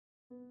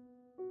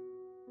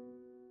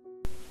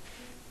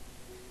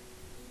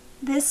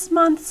This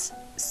month's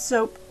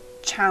soap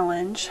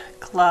challenge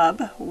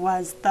club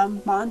was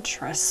the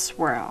Mantra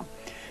Swirl.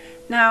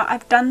 Now,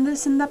 I've done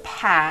this in the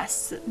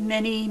past,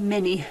 many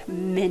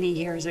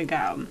years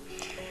ago.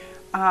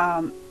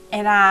 And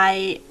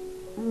I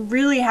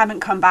really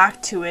haven't come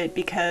back to it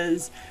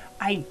because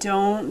I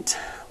don't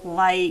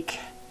like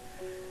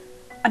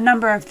a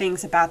number of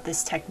things about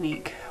this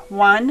technique.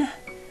 One,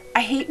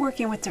 I hate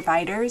working with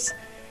dividers.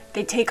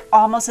 They take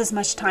almost as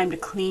much time to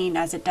clean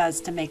as it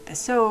does to make the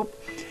soap.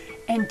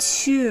 And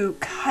two,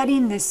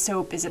 cutting this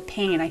soap is a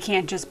pain. I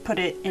can't just put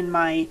it in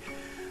my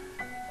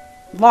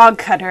log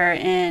cutter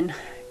and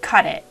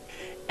cut it.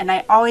 And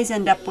I always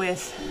end up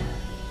with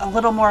a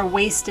little more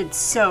wasted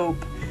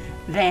soap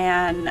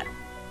than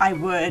I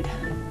would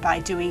by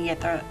doing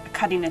it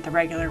cutting it the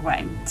regular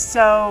way.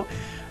 So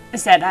I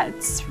said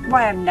that's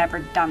why I've never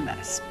done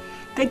this.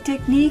 The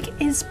technique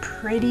is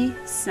pretty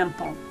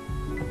simple.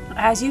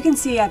 As you can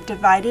see, I've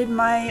divided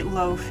my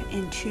loaf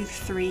into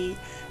 3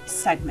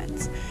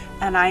 segments,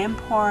 and I am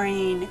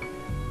pouring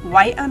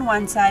white on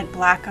one side,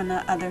 black on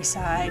the other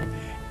side,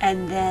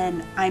 and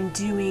then I'm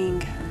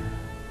doing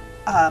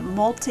a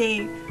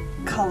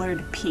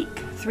multi-colored pink,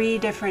 3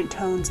 different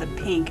tones of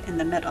pink in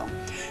the middle.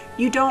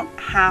 You don't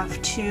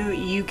have to,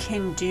 you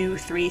can do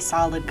 3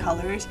 solid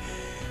colors.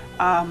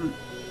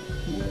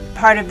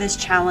 Part of this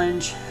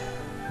challenge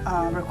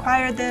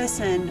required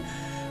this, and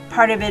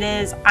part of it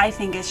is I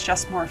think it's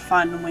just more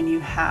fun when you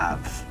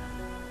have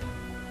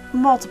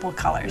multiple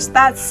colors.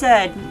 That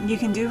said, you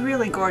can do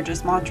really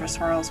gorgeous mantra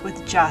swirls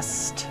with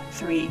just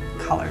 3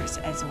 colors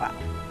as well.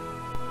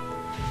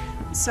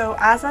 So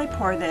as I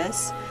pour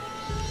this,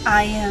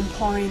 I am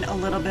pouring a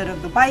little bit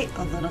of the white,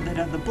 a little bit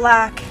of the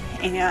black,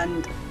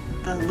 and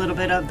a little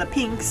bit of the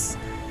pinks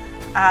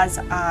as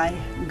I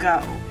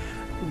go.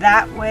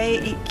 That way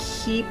it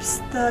keeps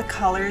the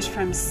colors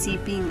from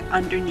seeping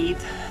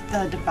underneath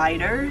the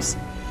dividers,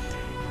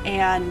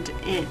 and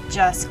it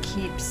just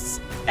keeps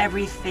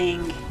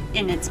everything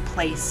in its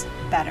place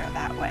better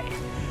that way.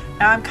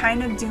 Now I'm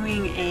kind of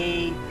doing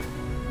a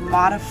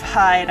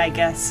modified, I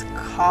guess,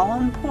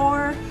 column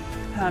pour.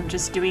 I'm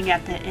just doing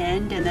at the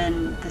end, and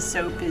then the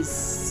soap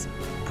is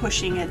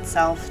pushing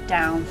itself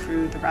down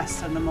through the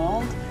rest of the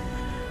mold.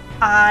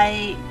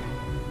 I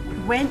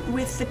went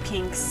with the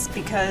pinks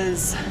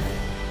because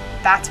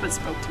that's what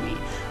spoke to me.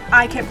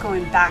 I kept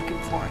going back and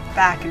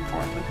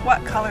forth with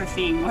what color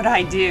theme would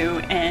I do,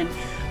 and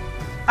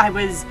I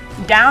was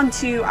down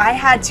to, I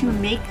had to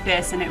make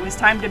this, and it was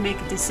time to make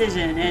a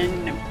decision,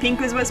 and pink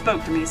was what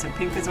spoke to me, so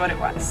pink is what it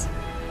was.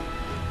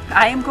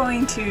 I am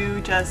going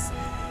to just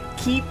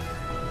keep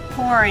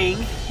pouring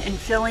and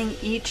filling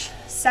each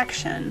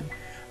section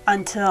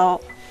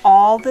until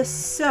all the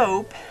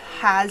soap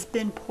has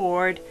been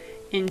poured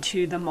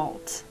into the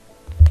mold.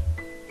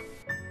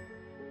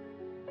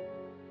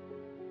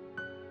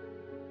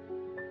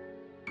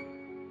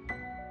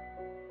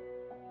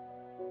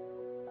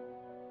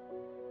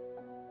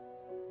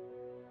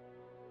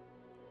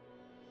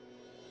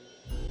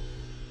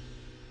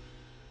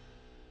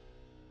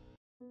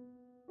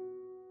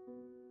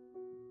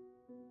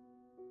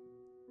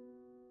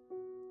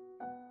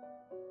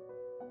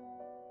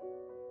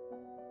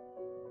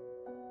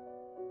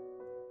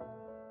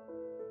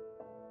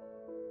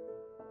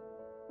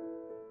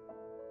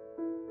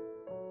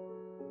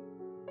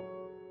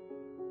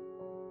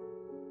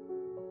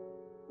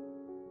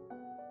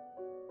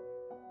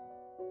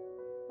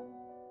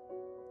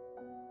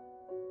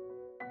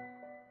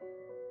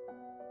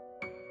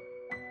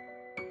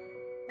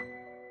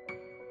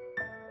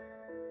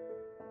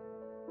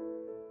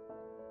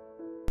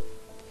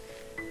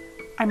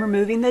 I'm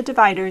removing the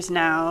dividers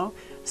now,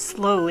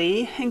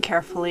 slowly and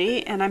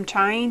carefully, and I'm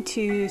trying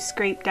to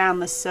scrape down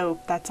the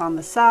soap that's on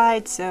the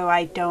side so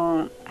I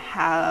don't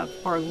have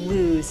or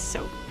lose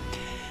soap.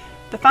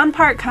 The fun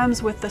part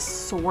comes with the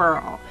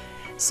swirl.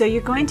 So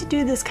you're going to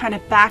do this kind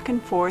of back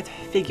and forth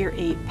figure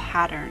 8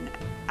 pattern,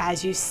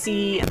 as you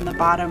see in the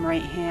bottom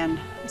right hand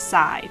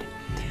side.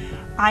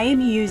 I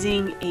am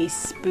using a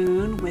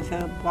spoon with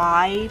a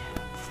wide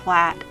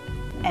flat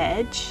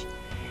edge.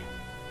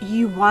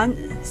 You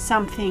want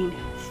something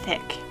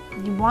thick.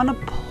 You want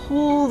to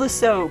pull the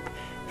soap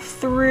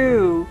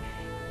through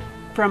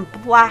from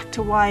black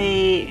to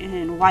white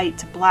and white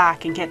to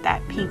black and get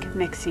that pink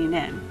mixing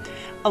in.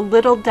 A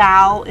little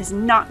dowel is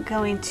not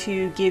going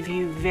to give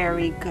you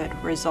very good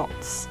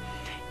results.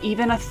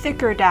 Even a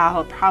thicker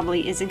dowel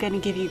probably isn't going to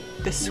give you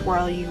the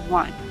swirl you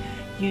want.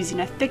 Using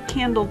a thick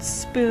handled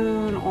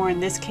spoon, or in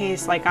this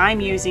case like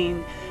I'm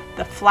using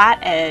the flat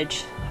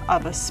edge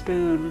of a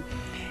spoon,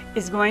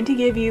 is going to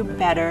give you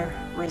better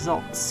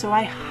results. So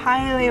I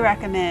highly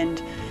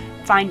recommend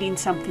finding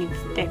something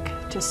thick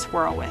to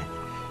swirl with.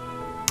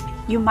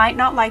 You might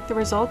not like the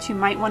results, you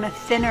might want a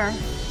thinner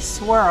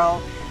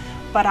swirl,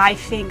 but I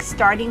think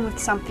starting with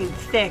something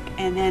thick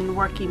and then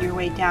working your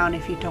way down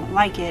if you don't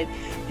like it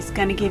is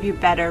going to give you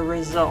better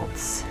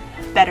results,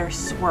 better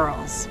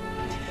swirls.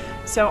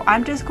 So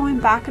I'm just going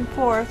back and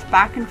forth,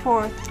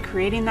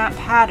 creating that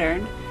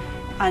pattern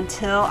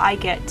until I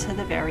get to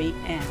the very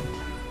end.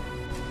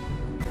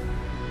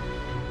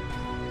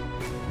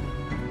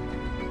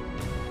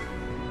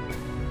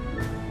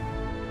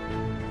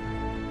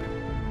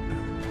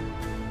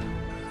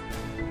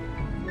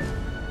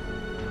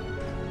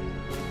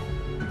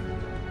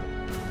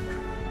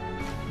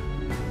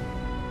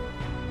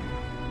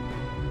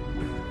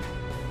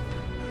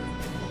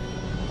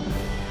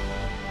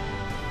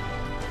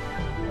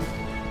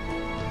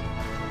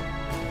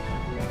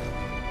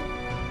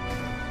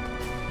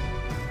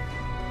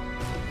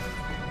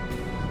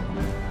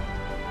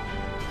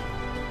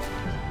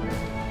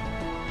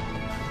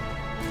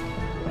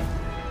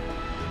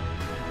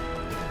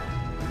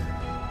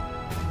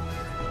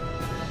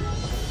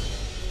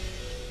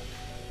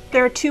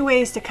 There are two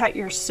ways to cut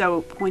your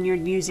soap when you're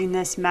using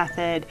this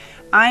method.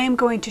 I am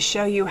going to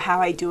show you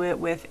how I do it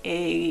with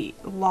a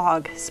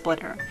log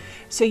splitter.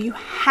 So you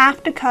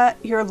have to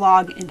cut your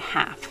log in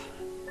half,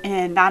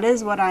 and that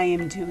is what I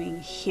am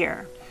doing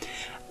here.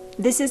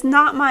 This is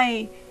not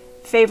my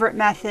favorite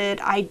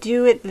method. I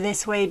do it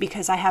this way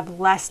because I have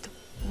less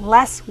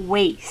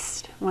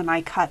waste when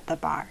I cut the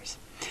bars.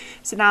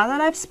 So now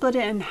that I've split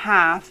it in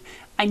half,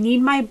 I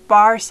need my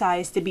bar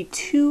size to be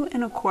 2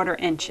 1/4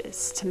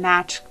 inches to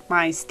match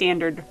my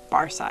standard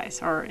bar size,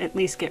 or at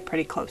least get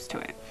pretty close to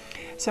it.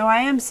 So I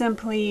am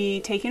simply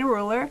taking a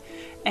ruler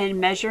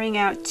and measuring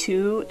out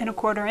 2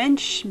 1/4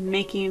 inch,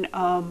 making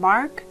a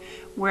mark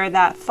where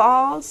that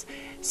falls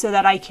so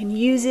that I can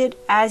use it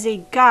as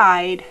a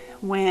guide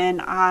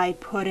when I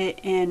put it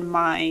in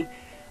my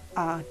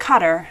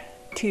cutter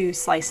to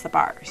slice the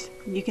bars.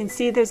 You can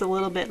see there's a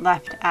little bit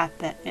left at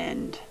the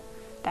end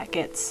that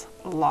gets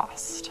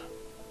lost.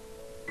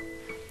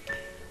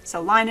 So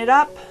line it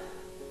up,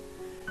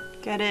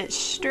 get it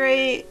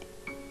straight,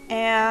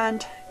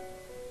 and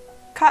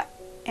cut,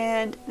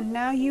 and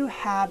now you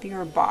have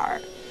your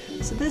bar.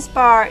 So this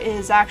bar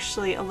is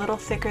actually a little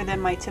thicker than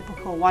my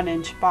typical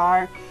 1-inch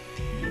bar.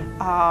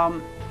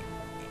 I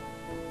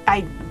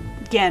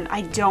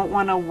don't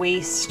want to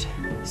waste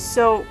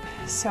soap,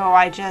 so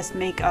I just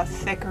make a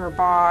thicker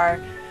bar.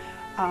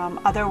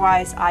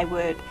 Otherwise I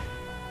would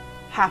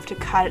have to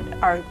cut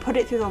or put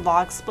it through the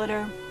log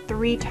splitter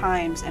 3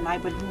 times, and I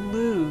would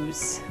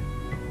lose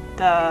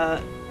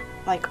the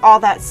all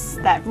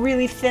that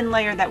really thin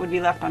layer that would be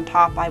left on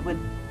top. I would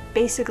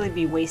basically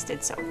be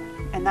wasted soap,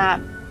 and that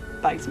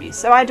bugs me.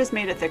 So I just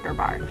made a thicker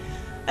bar.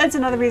 That's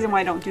another reason why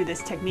I don't do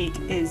this technique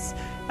is,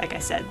 like I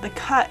said, the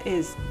cut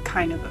is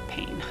kind of a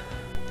pain.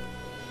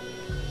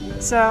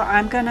 So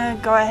I'm gonna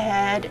go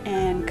ahead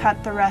and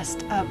cut the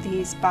rest of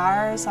these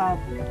bars. I'll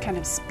kind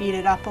of speed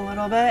it up a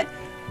little bit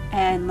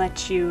and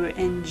let you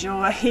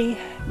enjoy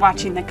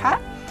watching the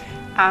cut.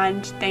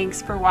 And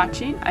thanks for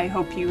watching. I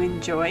hope you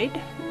enjoyed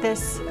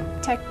this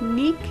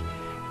technique,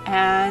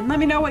 and let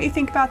me know what you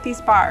think about these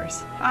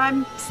bars.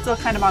 I'm still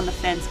kind of on the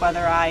fence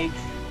whether I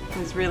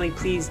was really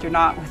pleased or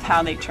not with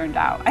how they turned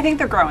out. I think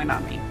they're growing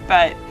on me,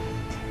 but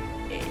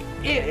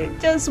it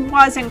just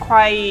wasn't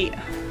quite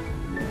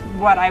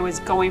what I was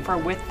going for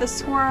with the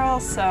swirl.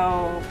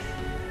 So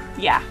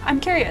yeah, I'm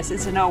curious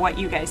as to know what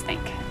you guys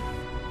think.